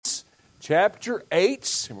chapter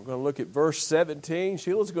 8, and we're going to look at verse 17.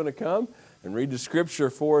 Sheila's going to come and read the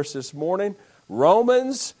scripture for us this morning.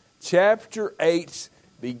 Romans chapter 8,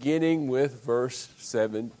 beginning with verse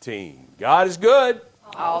 17. God is good.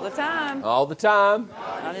 All the time. All the time.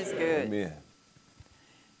 God is good. Amen.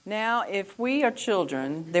 Now, if we are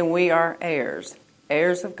children, then we are heirs,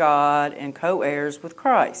 heirs of God and co-heirs with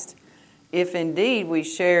Christ. If indeed we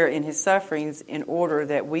share in his sufferings in order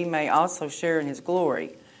that we may also share in his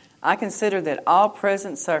glory. I consider that all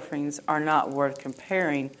present sufferings are not worth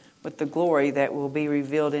comparing with the glory that will be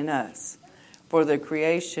revealed in us. For the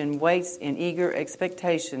creation waits in eager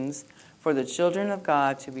expectations for the children of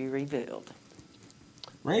God to be revealed.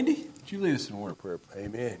 Randy, would you lead us in a word of prayer?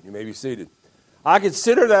 Amen. You may be seated. I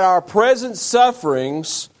consider that our present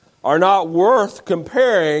sufferings are not worth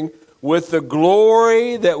comparing with the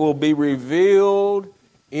glory that will be revealed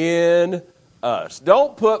in us.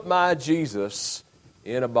 Don't put my Jesus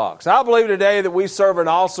in a box. I believe today that we serve an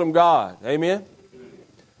awesome God. Amen?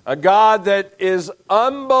 A God that is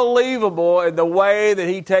unbelievable in the way that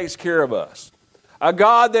he takes care of us. A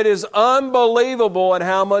God that is unbelievable in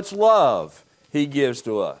how much love he gives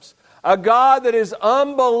to us. A God that is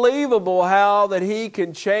unbelievable how that he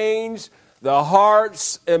can change the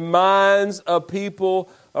hearts and minds of people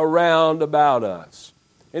around about us.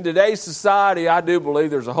 In today's society, I do believe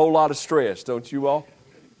there's a whole lot of stress, don't you all?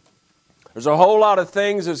 There's a whole lot of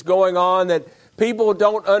things that's going on that people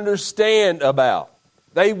don't understand about.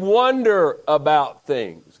 They wonder about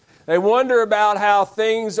things. They wonder about how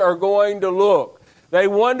things are going to look. They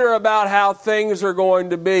wonder about how things are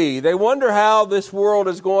going to be. They wonder how this world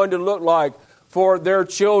is going to look like for their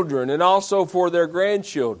children and also for their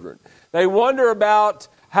grandchildren. They wonder about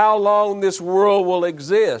how long this world will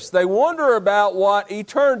exist. They wonder about what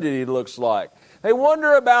eternity looks like. They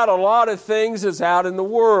wonder about a lot of things that's out in the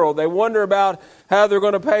world. They wonder about how they're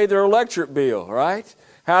going to pay their electric bill, right?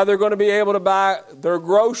 How they're going to be able to buy their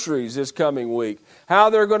groceries this coming week. How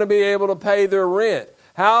they're going to be able to pay their rent.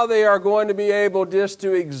 How they are going to be able just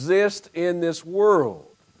to exist in this world.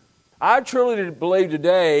 I truly believe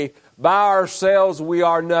today, by ourselves, we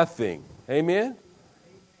are nothing. Amen?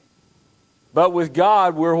 But with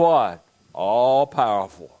God, we're what? All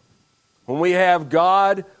powerful. When we have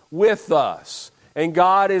God with us, and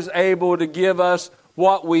God is able to give us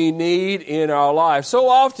what we need in our life. So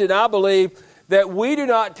often, I believe that we do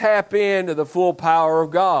not tap into the full power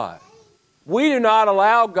of God. We do not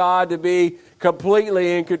allow God to be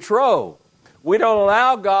completely in control. We don't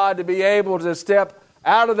allow God to be able to step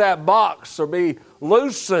out of that box or be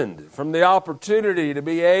loosened from the opportunity to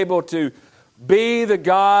be able to be the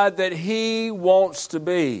God that he wants to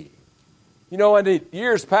be. You know, in the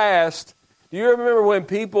years past, do you remember when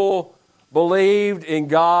people believed in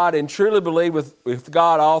God and truly believed with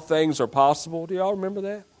God all things are possible? Do y'all remember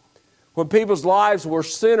that? When people's lives were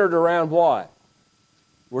centered around what?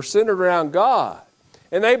 Were centered around God.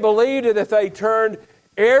 And they believed that if they turned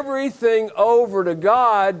everything over to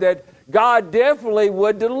God, that God definitely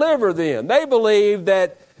would deliver them. They believed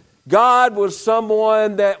that God was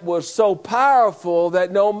someone that was so powerful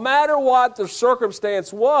that no matter what the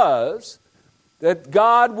circumstance was, that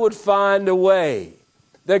God would find a way.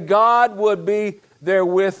 That God would be there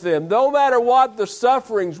with them. No matter what the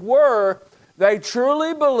sufferings were, they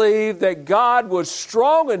truly believed that God was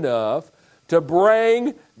strong enough to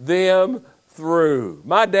bring them through.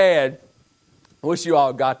 My dad, I wish you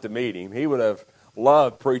all got to meet him. He would have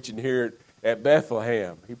loved preaching here at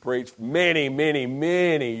Bethlehem. He preached many, many,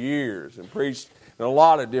 many years and preached in a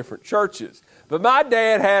lot of different churches. But my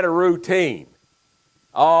dad had a routine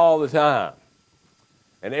all the time.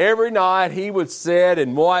 And every night he would sit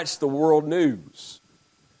and watch the world news.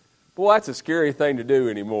 Boy, that's a scary thing to do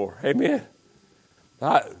anymore. Amen.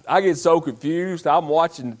 I get so confused. I'm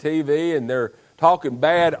watching the TV and they're talking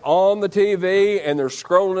bad on the TV and they're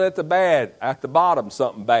scrolling at the bottom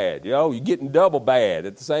something bad. You know, you're getting double bad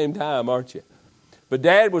at the same time, aren't you? But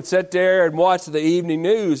Dad would sit there and watch the evening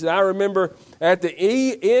news. And I remember at the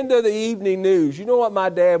end of the evening news, you know what my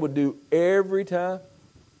dad would do every time?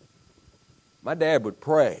 My dad would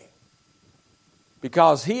pray.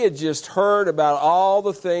 Because he had just heard about all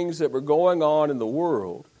the things that were going on in the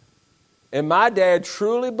world. And my dad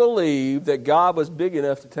truly believed that God was big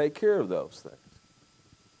enough to take care of those things.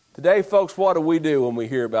 Today, folks, what do we do when we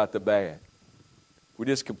hear about the bad? We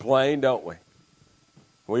just complain, don't we?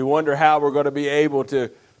 We wonder how we're going to be able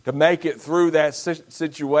to make it through that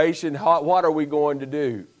situation. What are we going to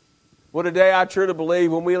do? Well, today I truly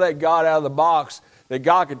believe when we let God out of the box, that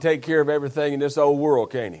God can take care of everything in this old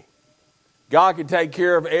world, can't he? God can take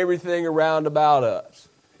care of everything around about us.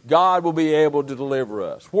 God will be able to deliver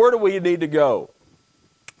us. Where do we need to go?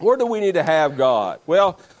 Where do we need to have God?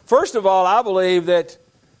 Well, first of all, I believe that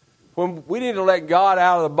when we need to let God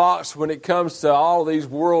out of the box when it comes to all of these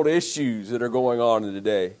world issues that are going on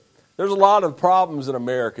today. There's a lot of problems in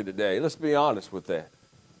America today. Let's be honest with that.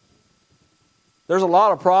 There's a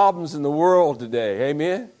lot of problems in the world today.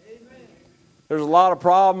 Amen? There's a lot of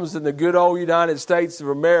problems in the good old United States of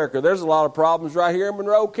America. There's a lot of problems right here in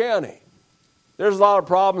Monroe County. There's a lot of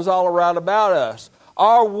problems all around about us.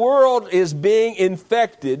 Our world is being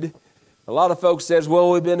infected. A lot of folks says,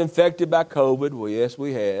 well, we've been infected by COVID. Well, yes,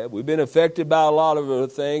 we have. We've been affected by a lot of other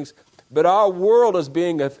things. But our world is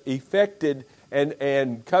being affected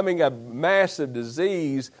and coming a massive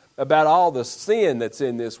disease about all the sin that's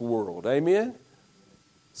in this world. Amen?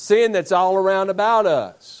 Sin that's all around about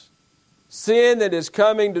us. Sin that is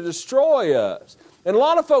coming to destroy us. And a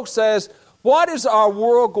lot of folks says, how is our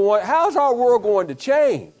world going to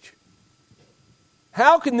change?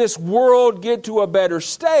 How can this world get to a better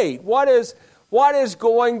state? What is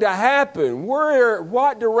going to happen?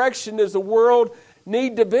 What direction does the world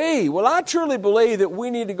need to be? Well, I truly believe that we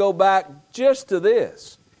need to go back just to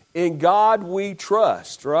this. In God we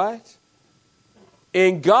trust, right?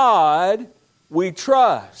 In God we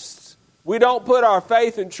trust. We don't put our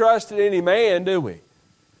faith and trust in any man, do we?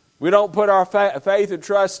 We don't put our faith and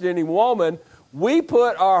trust in any woman. We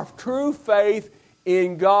put our true faith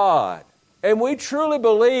in God. And we truly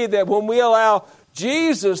believe that when we allow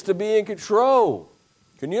Jesus to be in control.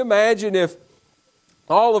 Can you imagine if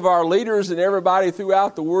all of our leaders and everybody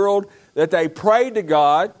throughout the world, that they prayed to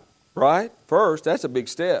God, right? First, that's a big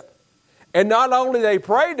step. And not only they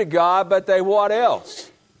prayed to God, but they what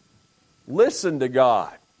else? Listened to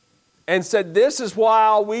God. And said, this is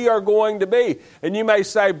why we are going to be. And you may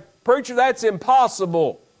say, preacher, that's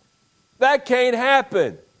impossible. That can't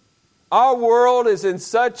happen. Our world is in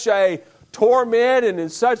such a torment and in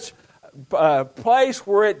such a place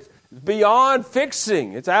where it's beyond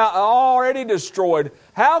fixing. It's already destroyed.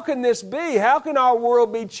 How can this be? How can our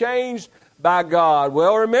world be changed by God?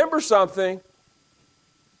 Well, remember something.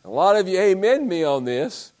 A lot of you amen me on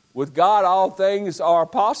this. With God, all things are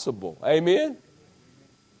possible. Amen?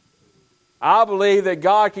 I believe that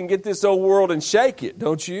God can get this old world and shake it,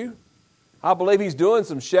 don't you? I believe He's doing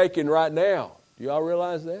some shaking right now. Do y'all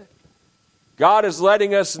realize that? God is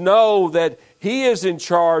letting us know that He is in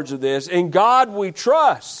charge of this. In God we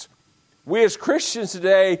trust. We as Christians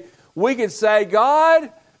today, we can say,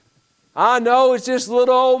 God, I know it's just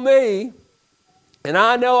little old me. And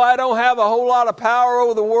I know I don't have a whole lot of power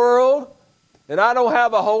over the world. And I don't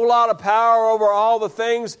have a whole lot of power over all the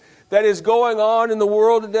things that is going on in the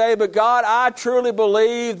world today. But God, I truly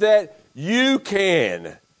believe that You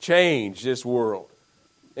can change this world.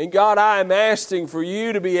 And God, I am asking for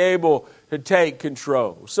You to be able to take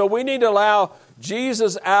control. So we need to allow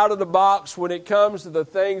Jesus out of the box when it comes to the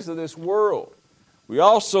things of this world. We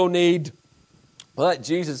also need to let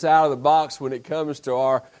Jesus out of the box when it comes to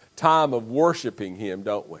our time of worshiping Him,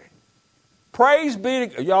 don't we? Praise be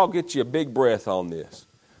to... Y'all get you a big breath on this.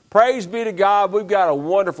 Praise be to God, we've got a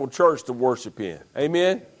wonderful church to worship in.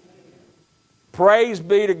 Amen? Praise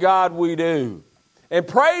be to God we do. And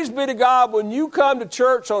praise be to God, when you come to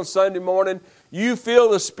church on Sunday morning, you feel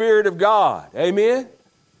the Spirit of God. Amen?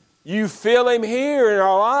 You feel Him here in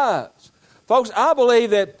our lives. Folks, I believe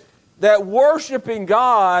that worshiping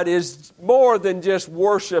God is more than just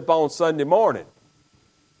worship on Sunday morning.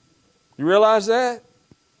 You realize that?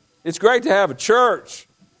 It's great to have a church,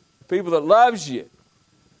 people that loves you.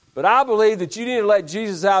 But I believe that you need to let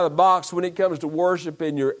Jesus out of the box when it comes to worship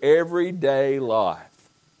in your everyday life.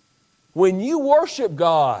 When you worship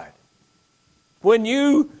God, when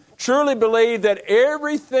you truly believe that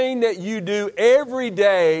everything that you do every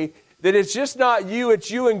day, that it's just not you,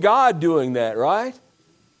 it's you and God doing that, right?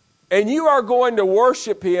 And you are going to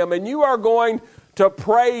worship Him, and you are going to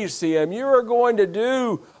praise Him. You are going to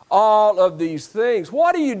do all of these things.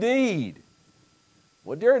 What do you need?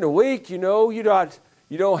 Well, during the week, you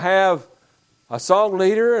don't have a song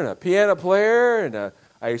leader and a piano player and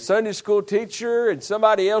a Sunday school teacher and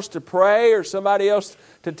somebody else to pray or somebody else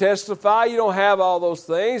to testify. You don't have all those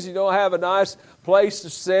things. You don't have a nice place to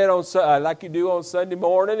sit on like you do on Sunday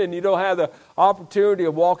morning, and you don't have the opportunity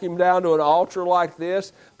of walking down to an altar like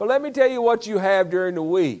this. But let me tell you what you have during the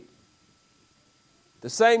week. The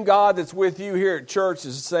same God that's with you here at church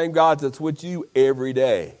is the same God that's with you every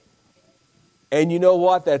day. And you know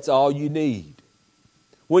what? That's all you need.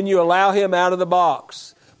 When you allow Him out of the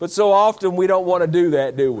box. But so often we don't want to do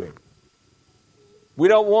that, do we? We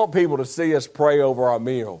don't want people to see us pray over our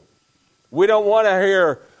meal. We don't want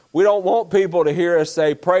people to hear us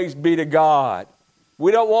say, praise be to God.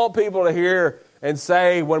 We don't want people to hear and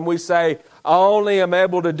say, when we say, I only am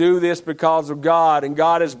able to do this because of God, and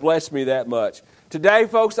God has blessed me that much. Today,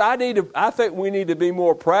 folks, I think we need to be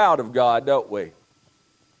more proud of God, don't we?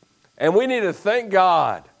 And we need to thank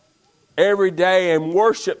God every day and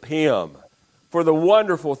worship Him for the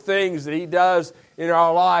wonderful things that He does in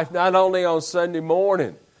our life, not only on Sunday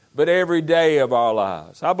morning, but every day of our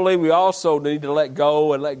lives. I believe we also need to let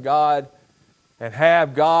go and let God and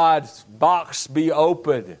have God's box be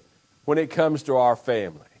open when it comes to our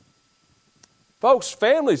family. Folks,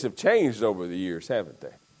 families have changed over the years, haven't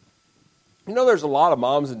they? You know, there's a lot of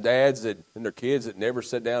moms and dads and their kids that never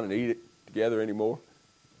sit down and eat it together anymore.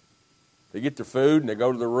 They get their food and they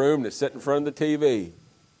go to the room and they sit in front of the TV.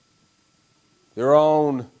 They're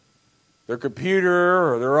on their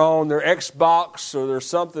computer or they're on their Xbox or there's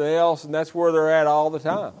something else, and that's where they're at all the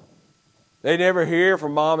time. They never hear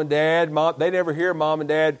from mom and dad. They never hear mom and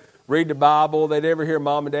dad read the Bible. They never hear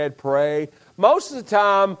mom and dad pray. Most of the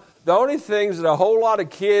time, the only things that a whole lot of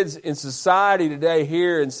kids in society today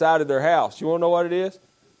hear inside of their house, you want to know what it is?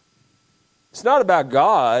 It's not about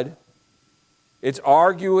God. It's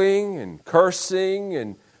arguing and cursing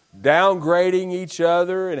and downgrading each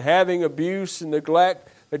other and having abuse and neglect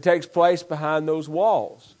that takes place behind those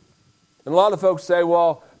walls. And a lot of folks say,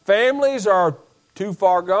 well, families are too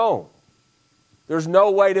far gone. There's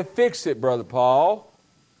no way to fix it, Brother Paul.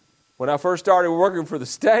 When I first started working for the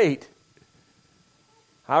state,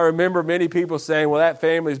 I remember many people saying, well, that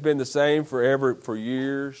family's been the same for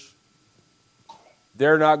years.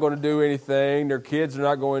 They're not going to do anything. Their kids are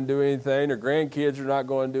not going to do anything. Their grandkids are not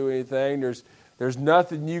going to do anything. There's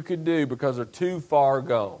nothing you can do because they're too far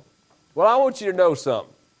gone. Well, I want you to know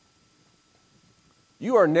something.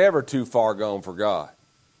 You are never too far gone for God.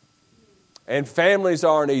 And families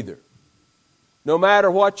aren't either. No matter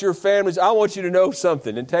what your families, I want you to know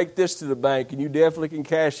something, and take this to the bank, and you definitely can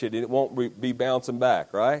cash it, and it won't be bouncing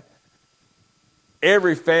back, right?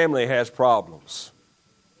 Every family has problems.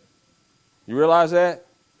 You realize that?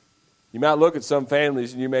 You might look at some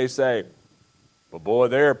families, and you may say, well, boy,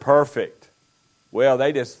 they're perfect. Well,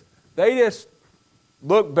 they just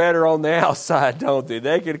look better on the outside, don't they?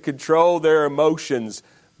 They can control their emotions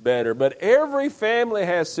better. But every family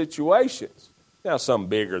has situations. Now, some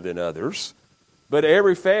bigger than others. But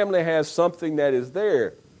every family has something that is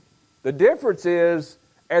there. The difference is,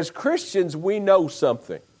 as Christians, we know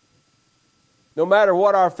something. No matter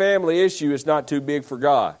what our family issue, it's not too big for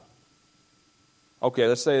God. Okay,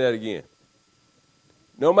 let's say that again.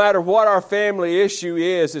 No matter what our family issue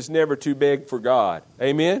is, it's never too big for God.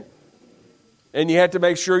 Amen? And you have to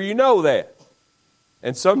make sure you know that.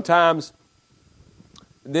 And sometimes,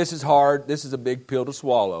 this is hard, this is a big pill to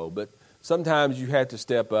swallow, but sometimes you have to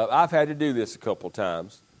step up. I've had to do this a couple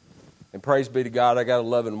times. And praise be to God, I got a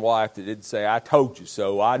loving wife that didn't say, I told you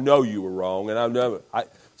so, I know you were wrong. And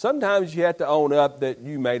sometimes you have to own up that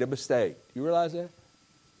you made a mistake. You realize that?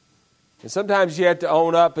 And sometimes you have to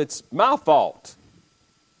own up it's my fault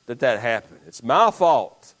that happened. It's my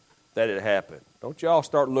fault that it happened. Don't y'all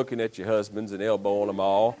start looking at your husbands and elbowing them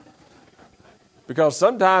all. Because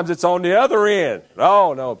sometimes it's on the other end.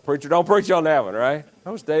 Oh, no, preacher, don't preach on that one, right?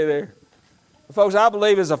 Don't stay there. Folks, I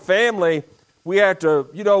believe as a family, we have to,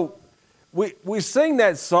 we sing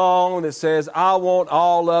that song that says, I want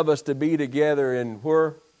all of us to be together in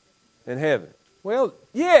where? In heaven. Well,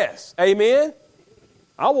 yes, amen.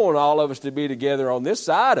 I want all of us to be together on this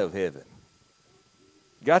side of heaven.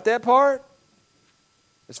 Got that part?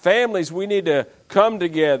 As families, we need to come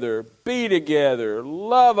together, be together,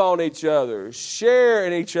 love on each other, share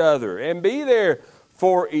in each other, and be there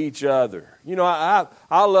for each other. I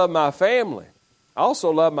love my family. I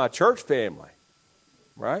also love my church family,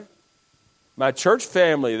 right? My church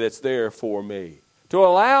family that's there for me. To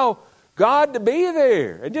allow God to be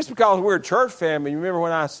there. And just because we're a church family, you remember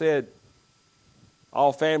when I said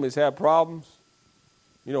all families have problems?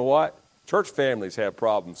 You know what? Church families have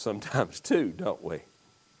problems sometimes too, don't we?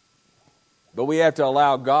 But we have to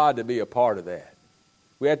allow God to be a part of that.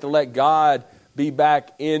 We have to let God be back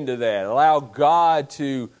into that. Allow God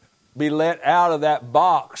to be let out of that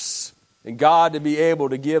box and God to be able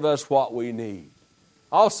to give us what we need.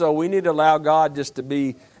 Also, we need to allow God just to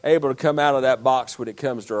be able to come out of that box when it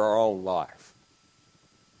comes to our own life.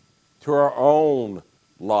 To our own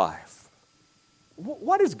life.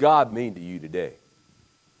 What does God mean to you today?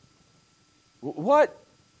 What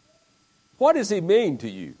does He mean to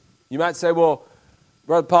you? You might say, well,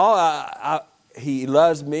 Brother Paul, He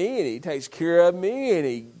loves me and He takes care of me and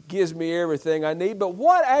He gives me everything I need. But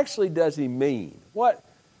what actually does He mean?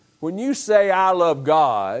 When you say I love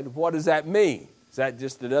God, what does that mean? Is that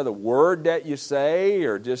just another word that you say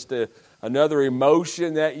or just a another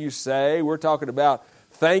emotion that you say. We're talking about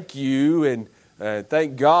thank you and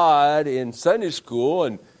thank God in Sunday school.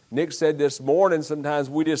 And Nick said this morning, sometimes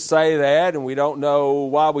we just say that and we don't know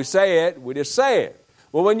why we say it. We just say it.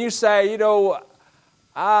 Well, when you say,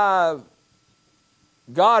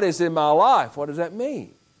 God is in my life, what does that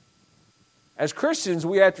mean? As Christians,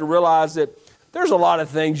 we have to realize that there's a lot of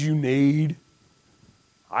things you need.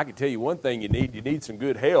 I can tell you one thing you need. You need some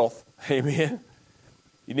good health. Amen.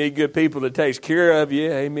 You need good people that takes care of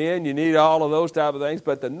you. Amen. You need all of those type of things.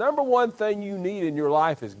 But the number one thing you need in your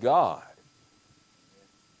life is God.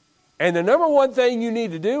 And the number one thing you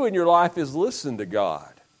need to do in your life is listen to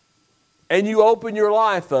God. And you open your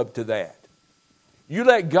life up to that. You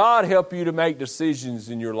let God help you to make decisions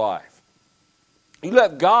in your life. You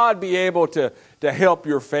let God be able to help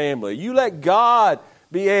your family. You let God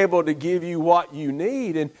be able to give you what you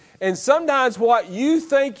need. And sometimes what you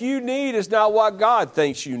think you need is not what God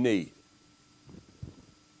thinks you need.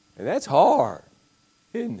 And that's hard,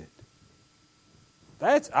 isn't it?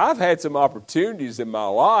 I've had some opportunities in my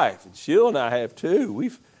life, and Sheila and I have too.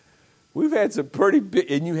 We've had some pretty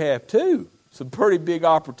big, and you have too, some pretty big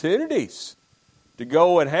opportunities to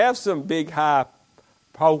go and have some big high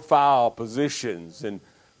profile positions and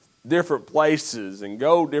different places and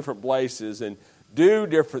go different places and do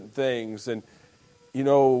different things. And,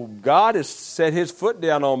 God has set His foot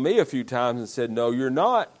down on me a few times and said, no, you're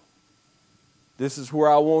not. This is where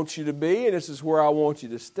I want you to be, and this is where I want you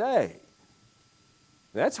to stay.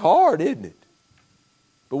 That's hard, isn't it?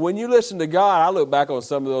 But when you listen to God, I look back on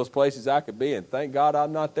some of those places I could be in. Thank God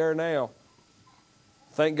I'm not there now.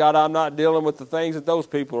 Thank God I'm not dealing with the things that those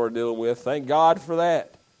people are dealing with. Thank God for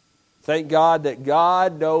that. Thank God that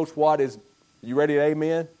God knows what is... You ready to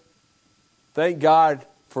amen? Thank God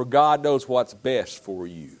for God knows what's best for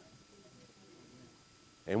you.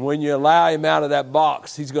 And when you allow Him out of that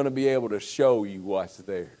box, He's going to be able to show you what's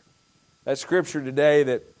there. That scripture today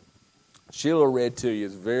that Sheila read to you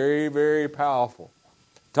is very, very powerful.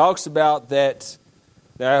 It talks about that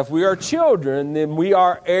now if we are children, then we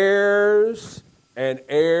are heirs and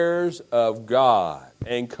heirs of God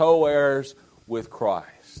and co-heirs with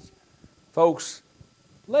Christ. Folks,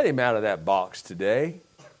 let Him out of that box today.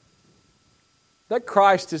 Let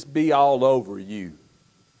Christ just be all over you.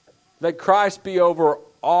 Let Christ be over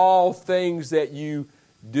all things that you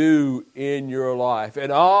do in your life.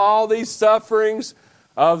 And all these sufferings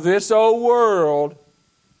of this old world,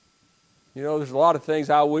 there's a lot of things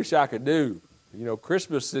I wish I could do.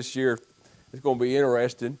 Christmas this year is going to be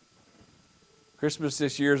interesting. Christmas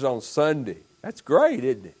this year is on Sunday. That's great,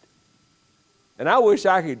 isn't it? And I wish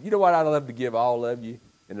I could, what I'd love to give all of you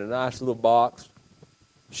in a nice little box.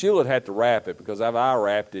 Sheila would have to wrap it, because if I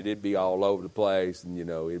wrapped it, it'd be all over the place, and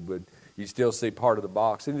you'd still see part of the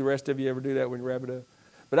box. Any of the rest of you ever do that when you wrap it up?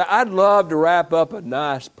 But I'd love to wrap up a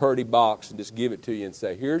nice, pretty box and just give it to you and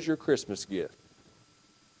say, here's your Christmas gift.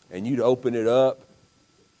 And you'd open it up,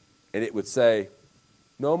 and it would say,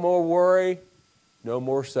 no more worry, no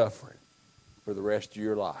more suffering for the rest of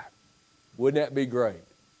your life. Wouldn't that be great?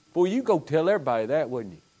 Boy, you'd go tell everybody that,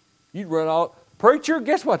 wouldn't you? You'd run all, preacher,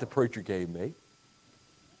 guess what the preacher gave me?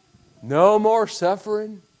 No more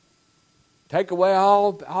suffering. Take away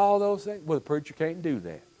all those things. Well, the preacher can't do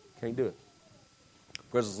that. Can't do it.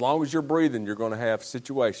 Because as long as you're breathing, you're going to have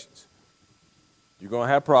situations. You're going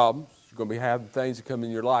to have problems. You're going to be having things that come in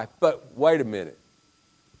your life. But wait a minute.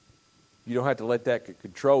 You don't have to let that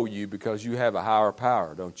control you, because you have a higher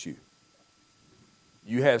power, don't you?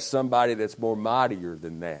 You have somebody that's more mightier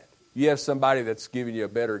than that. You have somebody that's giving you a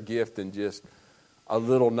better gift than just a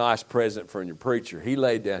little nice present from your preacher. He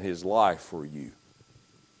laid down His life for you.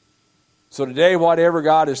 So today, whatever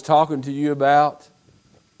God is talking to you about,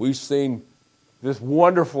 we've seen this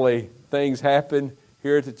wonderfully things happen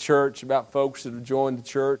here at the church about folks that have joined the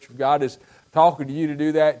church. If God is talking to you to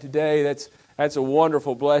do that today, that's a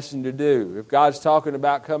wonderful blessing to do. If God's talking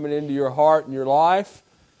about coming into your heart and your life,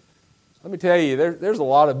 let me tell you, there's a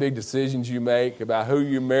lot of big decisions you make about who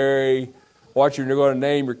you marry, what you're going to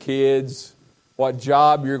name your kids, what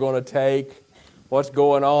job you're going to take, what's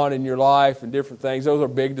going on in your life and different things. Those are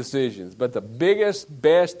big decisions. But the biggest,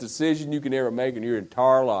 best decision you can ever make in your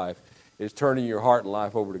entire life is turning your heart and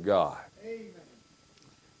life over to God. Amen.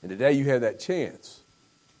 And today you have that chance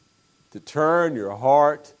to turn your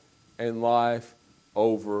heart and life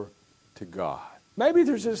over to God. Maybe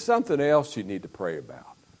there's just something else you need to pray about.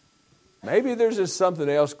 Maybe there's just something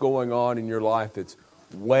else going on in your life that's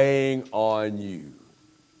weighing on you.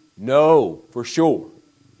 Know for sure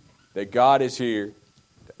that God is here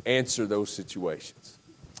to answer those situations.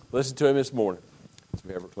 Listen to Him this morning as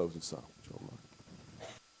we have our closing song.